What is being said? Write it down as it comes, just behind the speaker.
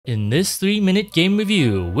In this 3-minute game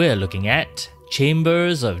review, we're looking at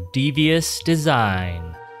Chambers of Devious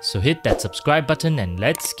Design. So hit that subscribe button and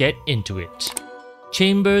let's get into it.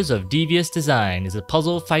 Chambers of Devious Design is a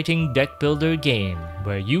puzzle fighting deck builder game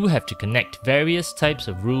where you have to connect various types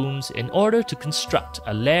of rooms in order to construct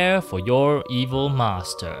a lair for your evil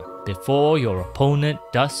master before your opponent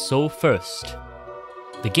does so first.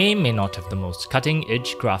 The game may not have the most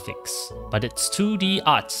cutting-edge graphics, but its 2D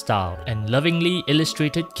art style and lovingly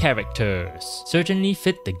illustrated characters certainly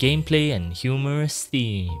fit the gameplay and humorous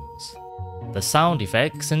themes. The sound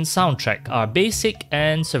effects and soundtrack are basic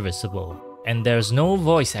and serviceable, and there's no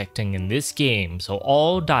voice acting in this game, so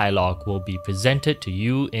all dialogue will be presented to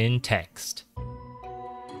you in text.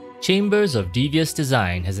 Chambers of Devious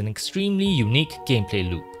Design has an extremely unique gameplay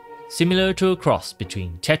loop, similar to a cross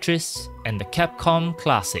between Tetris and the Capcom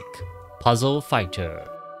classic Puzzle Fighter.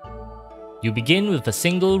 You begin with a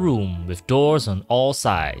single room with doors on all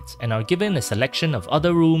sides and are given a selection of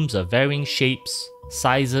other rooms of varying shapes,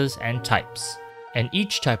 sizes, and types. And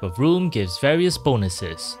each type of room gives various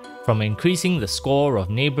bonuses, from increasing the score of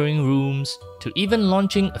neighboring rooms to even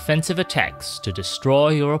launching offensive attacks to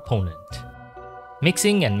destroy your opponent.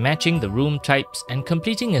 Mixing and matching the room types and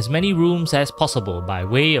completing as many rooms as possible by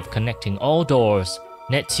way of connecting all doors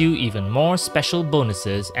nets you even more special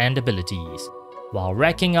bonuses and abilities, while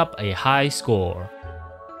racking up a high score.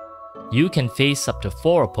 You can face up to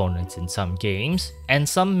 4 opponents in some games, and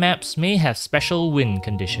some maps may have special win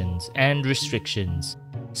conditions and restrictions,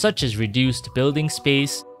 such as reduced building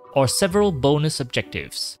space or several bonus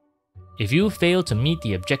objectives. If you fail to meet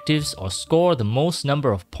the objectives or score the most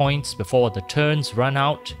number of points before the turns run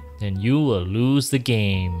out, then you will lose the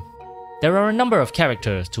game. There are a number of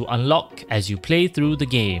characters to unlock as you play through the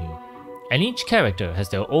game, and each character has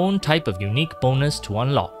their own type of unique bonus to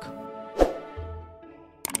unlock.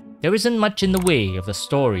 There isn't much in the way of the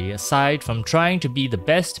story aside from trying to be the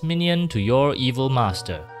best minion to your evil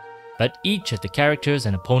master, but each of the characters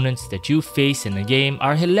and opponents that you face in the game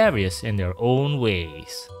are hilarious in their own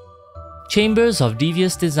ways. Chambers of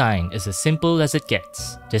Devious Design is as simple as it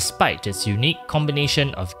gets, despite its unique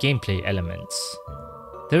combination of gameplay elements.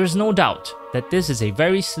 There is no doubt that this is a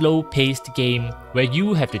very slow-paced game where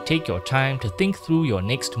you have to take your time to think through your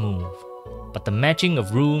next move. But the matching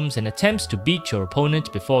of rooms and attempts to beat your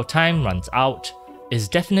opponent before time runs out is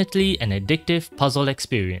definitely an addictive puzzle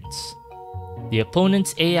experience. The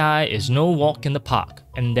opponent's AI is no walk in the park,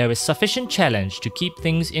 and there is sufficient challenge to keep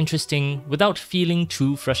things interesting without feeling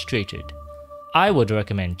too frustrated. I would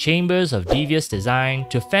recommend Chambers of Devious Design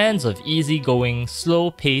to fans of easygoing,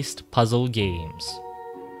 slow-paced puzzle games.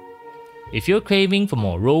 If you're craving for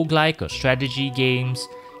more roguelike or strategy games,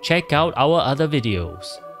 check out our other videos.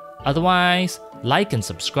 Otherwise, like and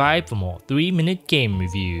subscribe for more 3-minute game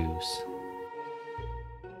reviews.